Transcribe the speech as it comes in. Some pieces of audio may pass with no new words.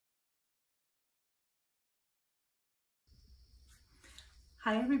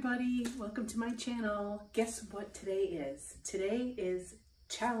Hi everybody, welcome to my channel. Guess what today is? Today is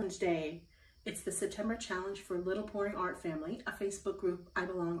challenge day. It's the September challenge for Little Pouring Art Family, a Facebook group I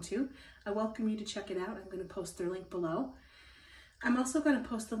belong to. I welcome you to check it out. I'm going to post their link below. I'm also going to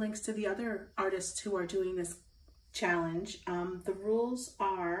post the links to the other artists who are doing this challenge. The rules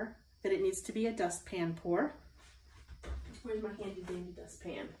are that it needs to be a dustpan pour. Where's my handy dandy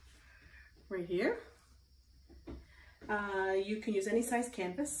dustpan? Right here. You can use any size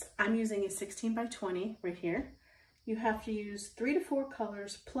canvas. I'm using a 16 by 20 right here. You have to use 3 to 4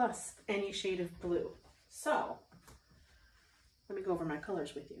 colors plus any shade of blue. So, let me go over my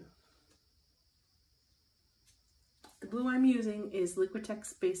colors with you. The blue I'm using is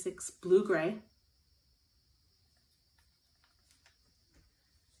Liquitex Basics Blue Gray.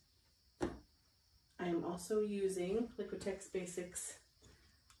 I am also using Liquitex Basics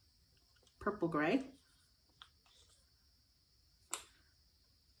Purple Gray.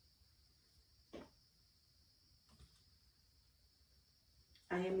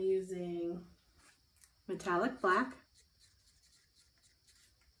 I am using Metallic Black.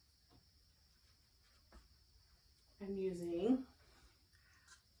 I'm using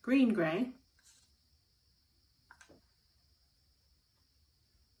Green Gray.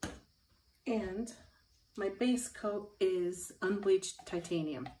 And my base coat is unbleached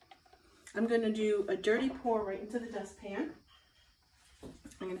titanium. I'm going to do a dirty pour right into the dustpan.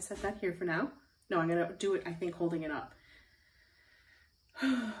 I'm going to set that here for now. No, I'm going to do it, I think, holding it up.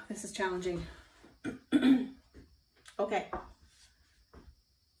 This is challenging. Okay.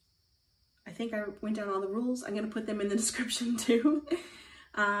 I think I went down all the rules. I'm going to put them in the description too.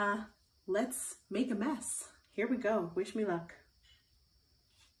 Let's make a mess. Here we go. Wish me luck.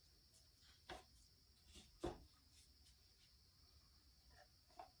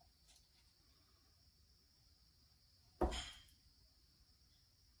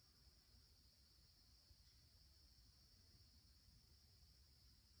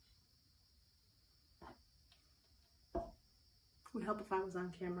 Would help if I was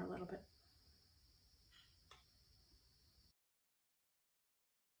on camera a little bit.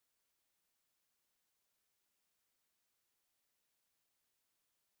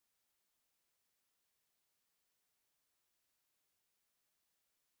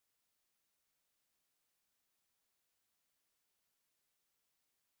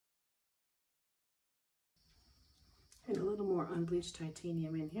 And a little more unbleached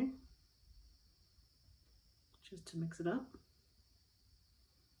titanium in here, just to mix it up.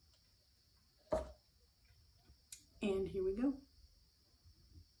 And here we go.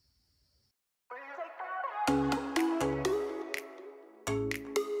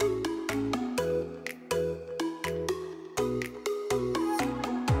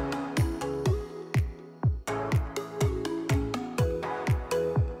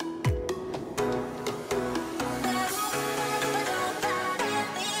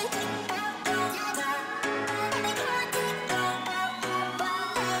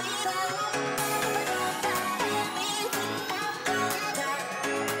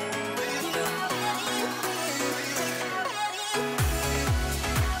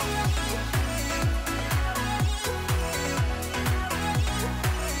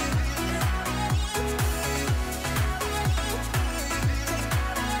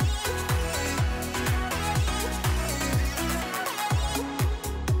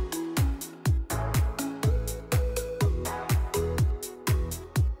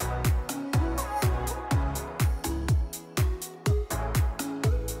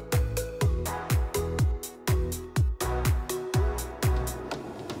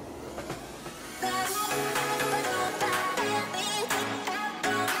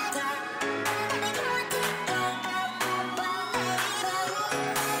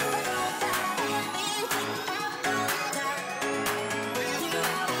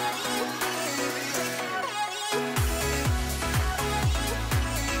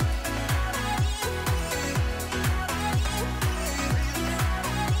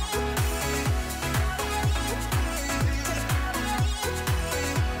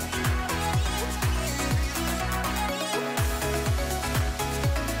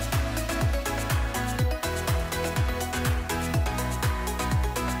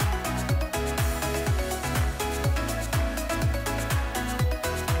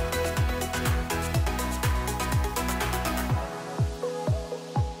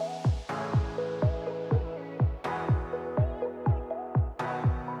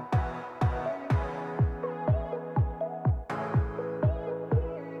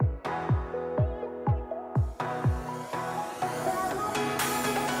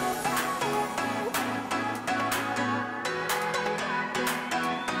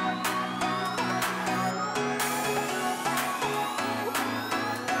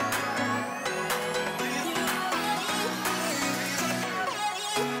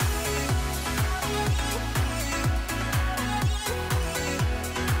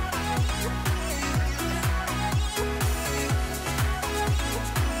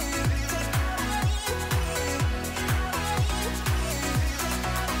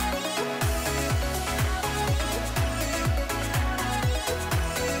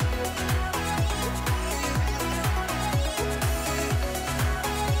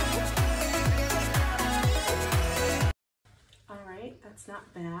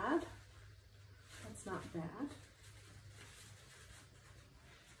 not bad. That's not bad.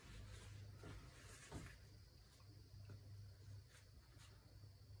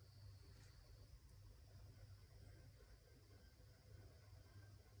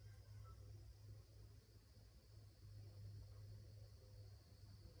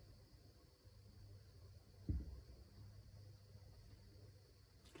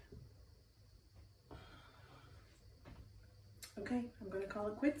 Okay, I'm going to call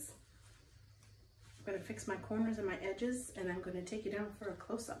it quits. I'm going to fix my corners and my edges, and I'm going to take you down for a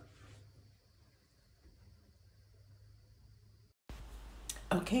close-up.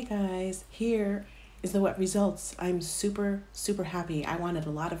 Okay guys, here is the wet results. I'm super, super happy. I wanted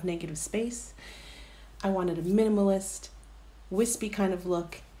a lot of negative space. I wanted a minimalist, wispy kind of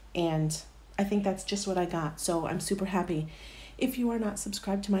look, and I think that's just what I got. So I'm super happy. If you are not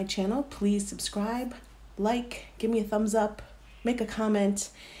subscribed to my channel, please subscribe, like, give me a thumbs up, make a comment,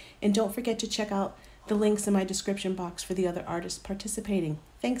 and don't forget to check out the links in my description box for the other artists participating.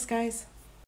 Thanks, guys.